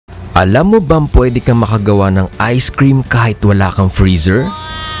Alam mo bang pwede kang makagawa ng ice cream kahit wala kang freezer?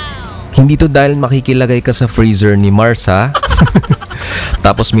 Hindi to dahil makikilagay ka sa freezer ni Mars ha?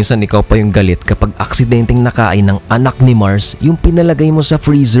 Tapos minsan ikaw pa yung galit kapag aksidenteng nakain ng anak ni Mars yung pinalagay mo sa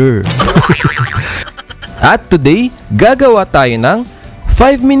freezer. At today, gagawa tayo ng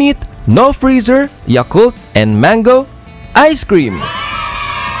 5-minute, no freezer, Yakult, and mango ice cream.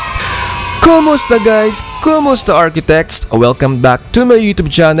 Kumusta guys? Kumusta Arkitekts? Welcome back to my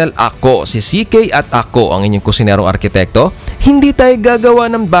YouTube channel. Ako si CK at ako ang inyong Kusinerong Arkitekto. Hindi tayo gagawa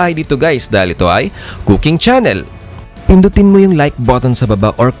ng bahay dito guys dahil ito ay cooking channel. Pindutin mo yung like button sa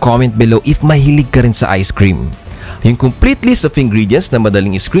baba or comment below if mahilig ka rin sa ice cream. Yung complete list of ingredients na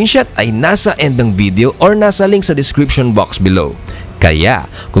madaling screenshot ay nasa end ng video or nasa link sa description box below. Kaya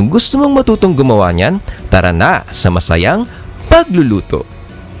kung gusto mong matutong gumawa niyan, tara na sa masayang pagluluto.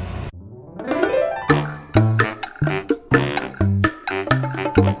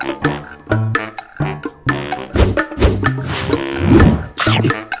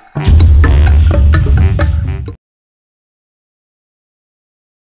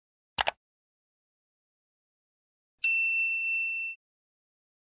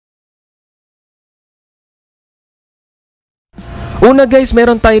 Una guys,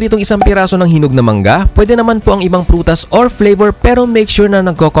 meron tayo ditong isang piraso ng hinog na mangga. Pwede naman po ang ibang prutas or flavor pero make sure na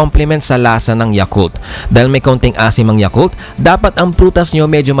nagko-complement sa lasa ng Yakult. Dahil may konting asim ang Yakult, dapat ang prutas nyo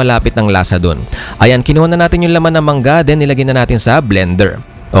medyo malapit ng lasa dun. Ayan, kinuha na natin yung laman ng mangga, then nilagay na natin sa blender.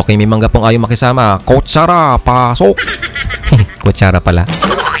 Okay, may mangga pong ayaw makisama. Kutsara, pasok! Kutsara pala.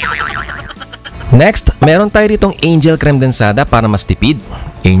 Next, meron tayo ditong angel creme densada para mas tipid.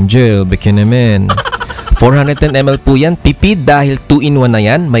 Angel, bigyan naman. 410 ml po yan, tipid dahil 2-in-1 na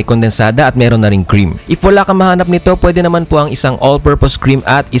yan, may kondensada at meron na ring cream. If wala kang mahanap nito, pwede naman po ang isang all-purpose cream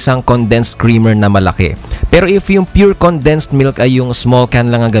at isang condensed creamer na malaki. Pero if yung pure condensed milk ay yung small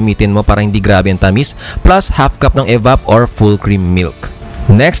can lang ang gamitin mo para hindi grabe ang tamis, plus half cup ng evap or full cream milk.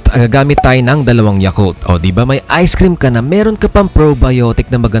 Next, gagamit tayo ng 2 Yakult. O diba may ice cream ka na meron ka pang probiotic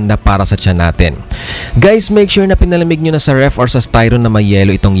na maganda para sa tiyan natin. Guys, make sure na pinalamig nyo na sa ref or sa styroon na may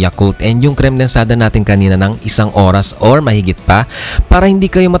yelo itong Yakult and yung creme densada natin kanina ng 1 oras or mahigit pa para hindi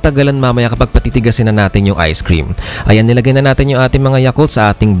kayo matagalan mamaya kapag patitigasin na natin yung ice cream. Ayan, nilagay na natin yung ating mga Yakult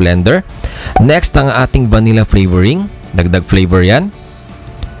sa ating blender. Next, ang ating vanilla flavoring. Dagdag flavor yan.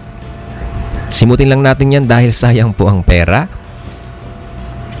 Simutin lang natin yan dahil sayang po ang pera.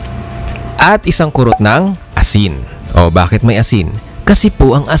 At isang kurot ng asin. O bakit may asin? Kasi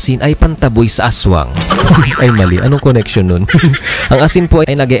po ang asin ay pantaboy sa aswang. Ay mali, anong connection nun? Ang asin po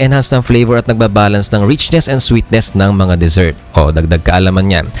ay nag-e-enhance ng flavor at nagbabalance ng richness and sweetness ng mga dessert. O dagdag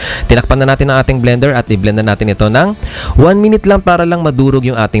kaalaman yan. Tinakpan na natin ang ating blender at i-blend na natin ito ng 1 minute lang para lang madurog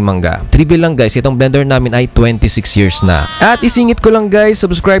yung ating mangga. Trivia lang guys, itong blender namin ay 26 years na. At isingit ko lang guys,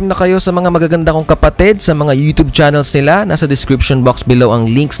 subscribe na kayo sa mga magaganda kong kapatid sa mga YouTube channels nila. Nasa description box below ang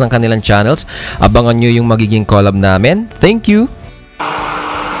links ng kanilang channels. Abangan nyo yung magiging collab namin. Thank you!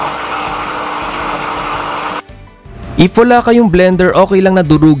 If wala kayong blender, okay lang na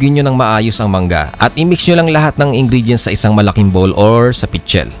durugin nyo ng maayos ang mangga at i-mix nyo lang lahat ng ingredients sa isang malaking bowl or sa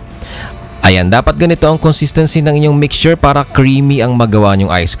pitchel. Ayan, dapat ganito ang consistency ng inyong mixture para creamy ang magawa nyong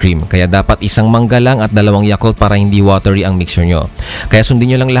ice cream. Kaya dapat isang mangga lang at 2 Yakult para hindi watery ang mixture nyo. Kaya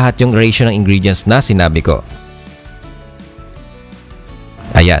sundin nyo lang lahat yung ratio ng ingredients na sinabi ko.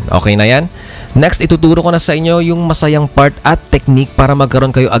 Ayan, okay na yan? Next, ituturo ko na sa inyo yung masayang part at technique para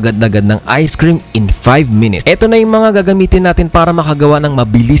magkaroon kayo agad-agad ng ice cream in 5 minutes. Ito na yung mga gagamitin natin para makagawa ng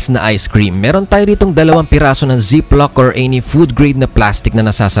mabilis na ice cream. Meron tayo ditong 2 piraso ng ziplock or any food grade na plastic na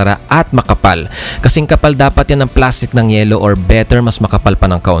nasasara at makapal. Kasing kapal dapat yan ng plastic ng yelo or better mas makapal pa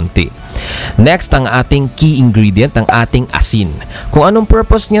ng kaunti. Next, ang ating key ingredient, ang ating asin. Kung anong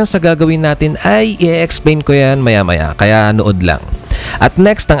purpose niyan sa gagawin natin ay i-explain ko yan maya-maya, kaya nood lang. At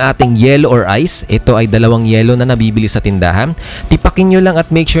next, ang ating yelo or ice. Ito ay 2 yelo na nabibili sa tindahan. Tipakin nyo lang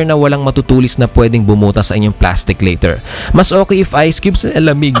at make sure na walang matutulis na pwedeng bumuta sa inyong plastic later. Mas okay if ice cubes,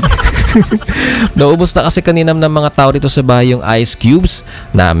 lamig. Naubos na kasi kanina ng mga tao dito sa bahay yung ice cubes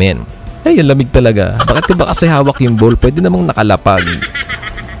namin. Ay, lamig talaga. Bakit ka ba kasi hawak yung bowl? Pwede namang nakalapag.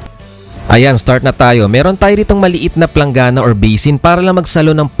 Ayan, start na tayo. Meron tayo ditong maliit na planggana or basin para lang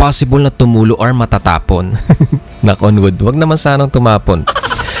magsalo ng possible na tumulo or matatapon. Knock on wood. Huwag naman sanang tumapon.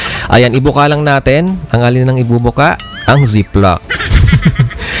 Ayan, ibuka lang natin. Ang alin ng ibubuka? Ang ziplock.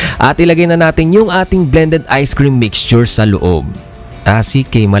 At ilagay na natin yung ating blended ice cream mixture sa loob.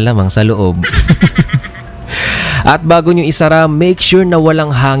 CK, malamang sa loob. At bago nyo isara, make sure na walang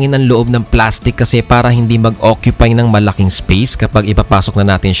hangin ang loob ng plastic kasi para hindi mag-occupy ng malaking space kapag ipapasok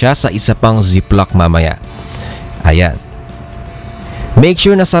na natin siya sa isa pang ziplock mamaya. Ayan. Make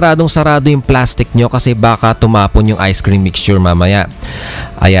sure na saradong-sarado yung plastic nyo kasi baka tumapon yung ice cream mixture mamaya.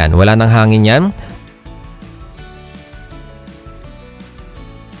 Ayan, wala nang hangin yan.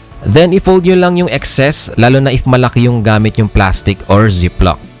 Then, i-fold nyo lang yung excess, lalo na if malaki yung gamit yung plastic or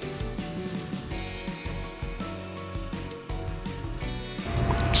ziplock.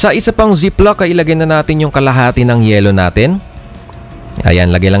 Sa isa pang ziplock, ay ilagay na natin yung kalahati ng yelo natin. Ayan,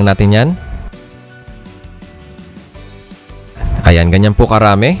 lagay lang natin yan. Ayan, ganyan po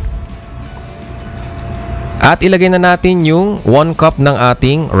karami. At ilagay na natin yung 1 cup ng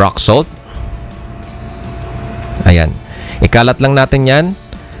ating rock salt. Ayan. Ikalat lang natin yan.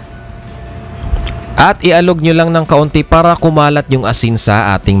 At ialog nyo lang ng kaunti para kumalat yung asin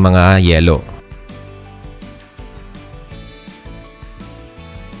sa ating mga yelo.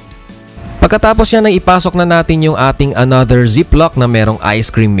 Pagkatapos yan ay ipasok na natin yung ating another ziplock na merong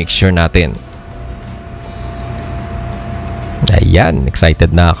ice cream mixture natin. Ayan,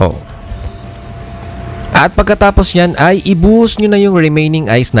 excited na ako. At pagkatapos yan ay ibuhos nyo na yung remaining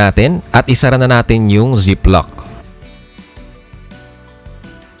ice natin at isara na natin yung ziplock.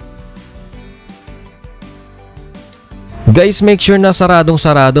 Guys, make sure na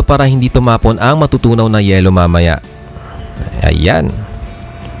saradong-sarado para hindi tumapon ang matutunaw na yelo mamaya. Ayan.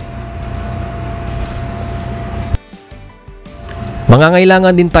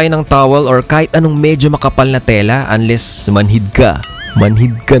 Mangangailangan din tayo ng towel or kahit anong medyo makapal na tela unless manhid ka.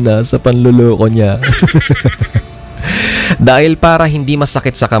 Manhid ka na sa panluloko niya. Dahil para hindi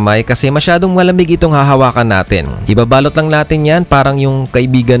masakit sa kamay kasi masyadong malamig itong hahawakan natin. Ibabalot lang natin yan parang yung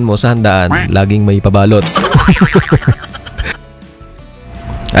kaibigan mo sa handaan. Laging may pabalot.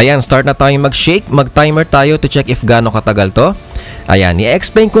 Ayan, start na tayong mag-shake. Mag-timer tayo to check if gaano katagal to. Ayan,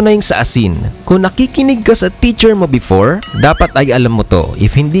 i-explain ko na yung sa asin. Kung nakikinig ka sa teacher mo before, dapat ay alam mo to.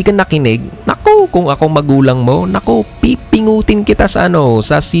 If hindi ka nakinig, naku, kung akong magulang mo, naku, pipingutin kita sa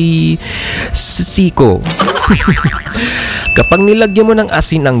sa siko. Kapag nilagyan mo ng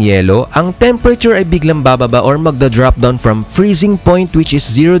asin ang yelo, ang temperature ay biglang bababa or magda-drop down from freezing point which is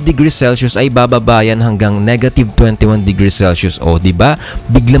 0 degrees Celsius ay bababa yan hanggang negative 21 degrees Celsius. O, diba?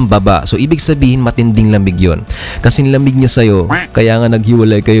 Biglang baba. So, ibig sabihin, matinding lamig yon. Kasi lamig niya sa'yo, kaya nga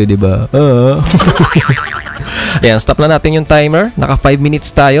naghiwalay kayo, diba? Ayan, stop na natin yung timer. Naka 5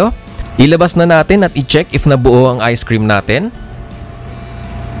 minutes tayo. Ilabas na natin at i-check if nabuo ang ice cream natin.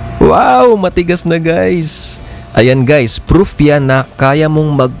 Wow! Matigas na, guys. Ayan, guys. Proof yan na kaya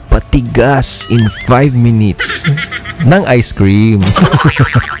mong magpatigas in 5 minutes ng ice cream.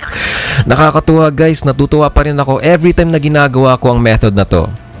 Nakakatuwa, guys. Natutuwa pa rin ako every time na ginagawa ko ang method na to.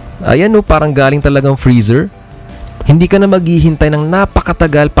 Ayan, parang galing talagang freezer. Hindi ka na maghihintay ng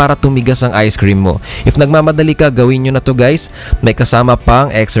napakatagal para tumigas ang ice cream mo. If nagmamadali ka, gawin nyo na to, guys. May kasama pang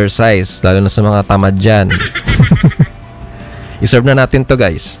exercise, lalo na sa mga tamad dyan. I-serve na natin to,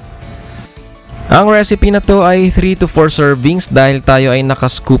 guys. Ang recipe na to ay 3 to 4 servings dahil tayo ay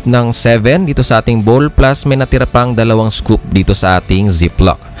naka-scoop ng 7 dito sa ating bowl plus may natira pang 2 scoop dito sa ating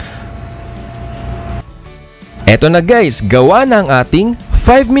ziplock. Eto na, guys, gawa na ang ating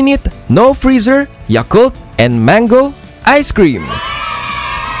 5-minute no freezer Yakult and mango ice cream.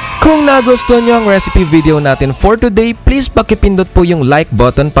 Kung nagustuhan nyo ang recipe video natin for today, please pakipindot po yung like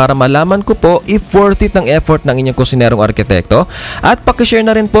button para malaman ko po if worth it ng effort ng inyong kusinerong arkitekto at pakishare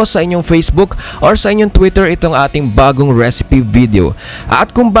na rin po sa inyong Facebook or sa inyong Twitter itong ating bagong recipe video. At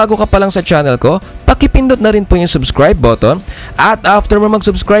kung bago ka pa lang sa channel ko, pakipindot na rin po yung subscribe button at after mo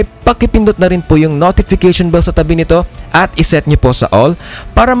mag-subscribe, pakipindot na rin po yung notification bell sa tabi nito at iset nyo po sa all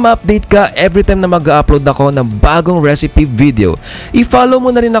para ma-update ka every time na mag-upload ako ng bagong recipe video. I-follow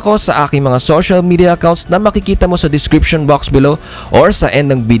mo na rin ako sa aking mga social media accounts na makikita mo sa description box below or sa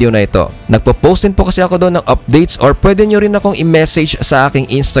end ng video na ito. Nagpo-post din po kasi ako doon ng updates or pwede nyo rin akong i-message sa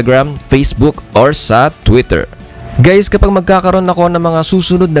aking Instagram, Facebook or sa Twitter. Guys, kapag magkakaroon ako ng mga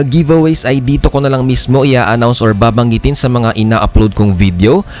susunod na giveaways ay dito ko na lang mismo i-announce or babanggitin sa mga ina-upload kong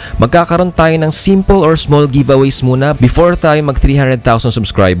video. Magkakaroon tayo ng simple or small giveaways muna before tayo mag 300,000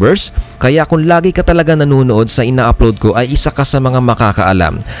 subscribers. Kaya kung lagi ka talaga nanonood sa ina-upload ko ay isa ka sa mga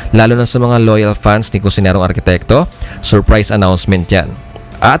makakaalam. Lalo na sa mga loyal fans ni Kusinerong Arkitekto, surprise announcement yan.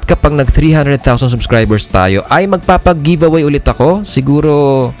 At kapag nag 300,000 subscribers tayo ay magpapag-giveaway ulit ako.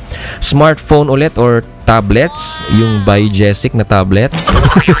 Siguro smartphone ulit or tablets. Yung by Jessic na tablet.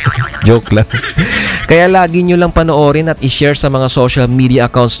 Joke lang. Kaya lagi nyo lang panoorin at i-share sa mga social media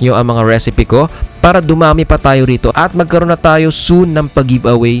accounts nyo ang mga recipe ko para dumami pa tayo rito at magkaroon na tayo soon ng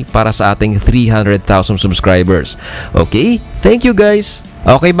pag-giveaway para sa ating 300,000 subscribers. Okay? Thank you guys!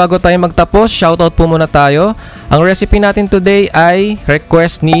 Okay, bago tayo magtapos, shoutout po muna tayo. Ang recipe natin today ay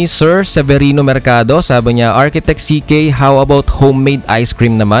request ni Sir Severino Mercado. Sabi niya, Architect CK, how about homemade ice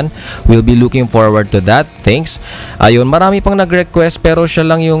cream naman? We'll be looking forward to that. Thanks. Ayun, marami pang nag-request pero siya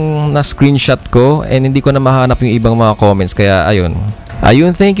lang yung na-screenshot ko and hindi ko na mahanap yung ibang mga comments. Kaya ayun.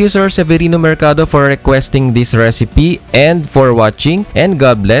 Thank you Sir Severino Mercado for requesting this recipe and for watching, and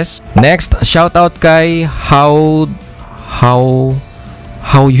God bless. Next, shoutout kay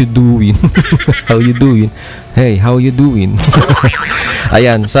How you doing? How you doing? Hey, how you doing?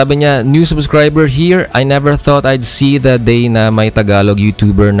 Ayan, sabi niya, new subscriber here. I never thought I'd see the day na may Tagalog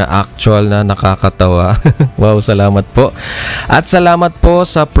YouTuber na actual na nakakatawa. Wow, salamat po. At salamat po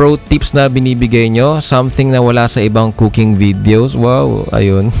sa pro tips na binibigay nyo. Something na wala sa ibang cooking videos. Wow,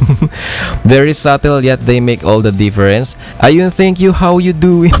 ayun. Very subtle yet they make all the difference. Ayun, thank you. How you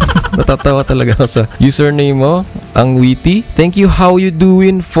doing? Natatawa talaga ako sa username mo. Ang witty. Thank you. How you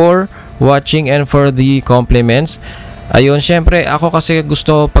doing for watching and for the compliments. Ayun, syempre ako kasi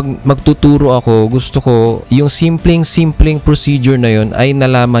pag magtuturo ako, gusto ko yung simpleng procedure na yun ay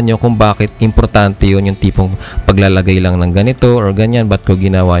nalaman nyo kung bakit importante yun, yung tipong paglalagay lang ng ganito or ganyan, ba't ko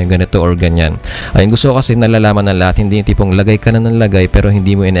ginawa yung ganito or ganyan. Ayun, gusto ko kasi nalalaman ng lahat, hindi yung tipong lagay ka na ng lagay pero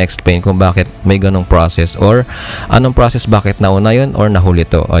hindi mo ina-explain kung bakit may ganong process or anong process, bakit nauna yun or nahuli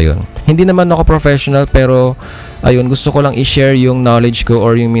to. Ayun, hindi naman ako professional pero ayun, gusto ko lang i-share yung knowledge ko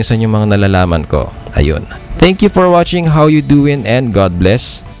or yung minsan yung mga nalalaman ko. Ayun. Thank you for watching. How you doing, and God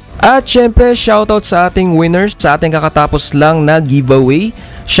bless. At syempre, shoutout sa ating winners sa ating kakatapos lang na giveaway.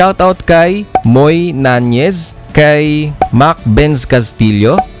 Shoutout kay Moy Nanyez, kay Mac Benz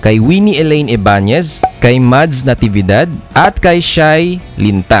Castillo, kay Winnie Elaine Ibanez, kay Mads Natividad, at kay Shai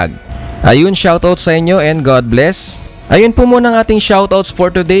Lintag. Ayun, shoutout sa inyo and God bless. Ayun po muna ang ating shoutouts for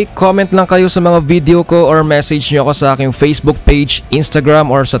today. Comment lang kayo sa mga video ko or message nyo ako sa aking Facebook page,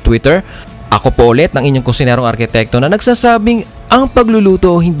 Instagram, or sa Twitter. Ako po ulit ng inyong Kusinerong Arkitekto na nagsasabing ang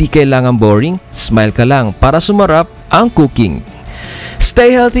pagluluto hindi kailangan boring. Smile ka lang para sumarap ang cooking.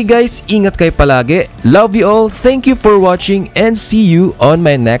 Stay healthy guys. Ingat kayo palagi. Love you all. Thank you for watching and see you on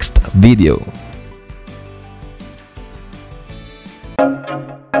my next video.